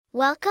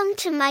Welcome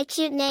to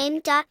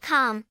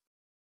mycutename.com.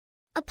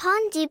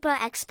 Upon deeper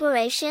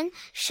exploration,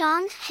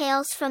 Shaun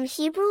hails from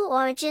Hebrew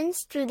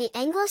origins through the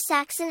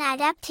Anglo-Saxon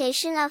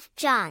adaptation of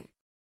John.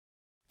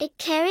 It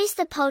carries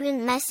the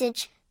potent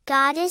message,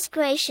 God is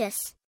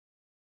gracious.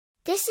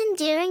 This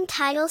endearing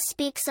title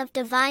speaks of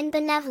divine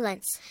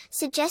benevolence,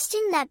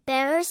 suggesting that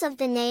bearers of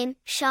the name,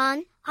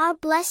 Shaun, are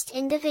blessed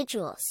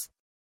individuals.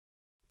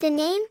 The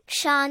name,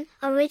 Shaun,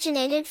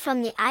 originated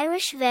from the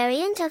Irish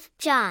variant of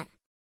John.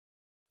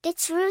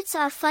 Its roots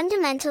are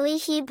fundamentally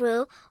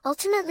Hebrew,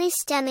 ultimately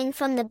stemming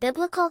from the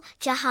biblical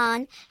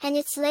Jahan, and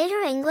its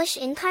later English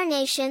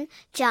incarnation,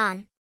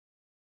 John.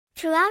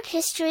 Throughout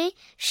history,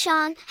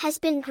 Shaun has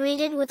been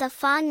greeted with a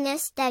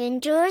fondness that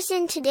endures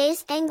in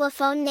today's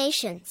Anglophone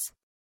nations.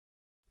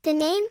 The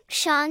name,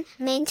 Shaun,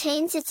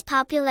 maintains its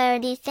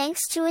popularity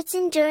thanks to its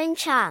enduring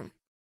charm.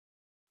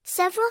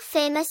 Several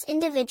famous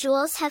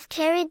individuals have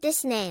carried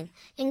this name,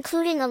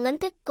 including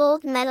Olympic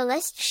gold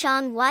medalist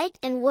Shaun White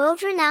and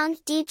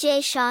world-renowned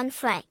DJ Shaun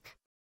Frank.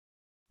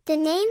 The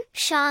name,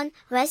 Shaun,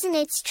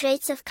 resonates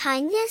traits of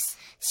kindness,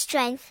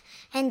 strength,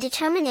 and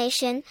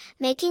determination,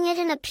 making it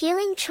an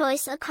appealing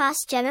choice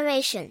across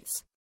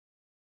generations.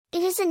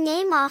 It is a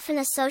name often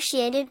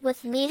associated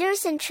with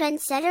leaders and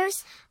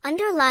trendsetters,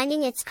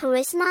 underlining its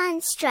charisma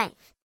and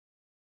strength.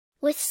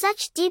 With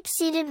such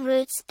deep-seated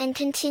roots and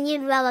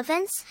continued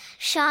relevance,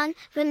 Shaun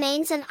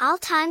remains an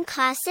all-time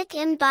classic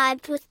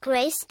imbibed with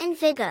grace and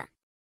vigor.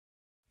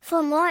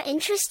 For more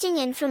interesting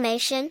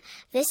information,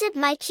 visit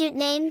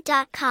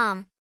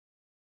mycutename.com.